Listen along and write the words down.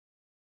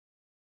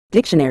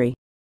Dictionary.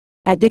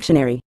 At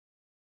dictionary.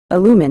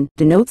 Illumine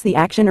denotes the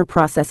action or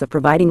process of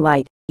providing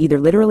light, either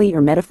literally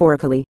or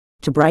metaphorically,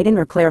 to brighten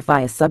or clarify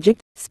a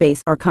subject,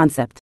 space, or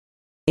concept.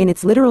 In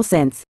its literal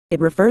sense, it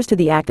refers to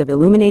the act of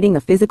illuminating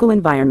a physical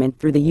environment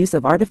through the use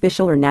of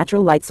artificial or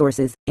natural light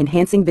sources,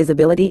 enhancing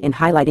visibility and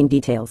highlighting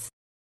details.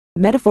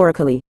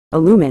 Metaphorically,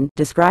 illumine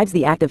describes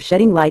the act of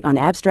shedding light on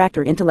abstract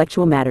or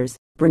intellectual matters,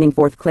 bringing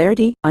forth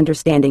clarity,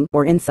 understanding,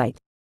 or insight.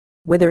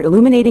 Whether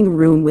illuminating a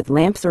room with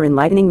lamps or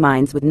enlightening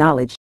minds with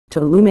knowledge, to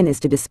illumine is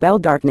to dispel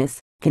darkness,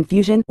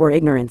 confusion, or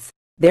ignorance,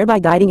 thereby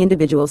guiding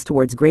individuals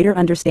towards greater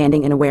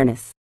understanding and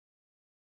awareness.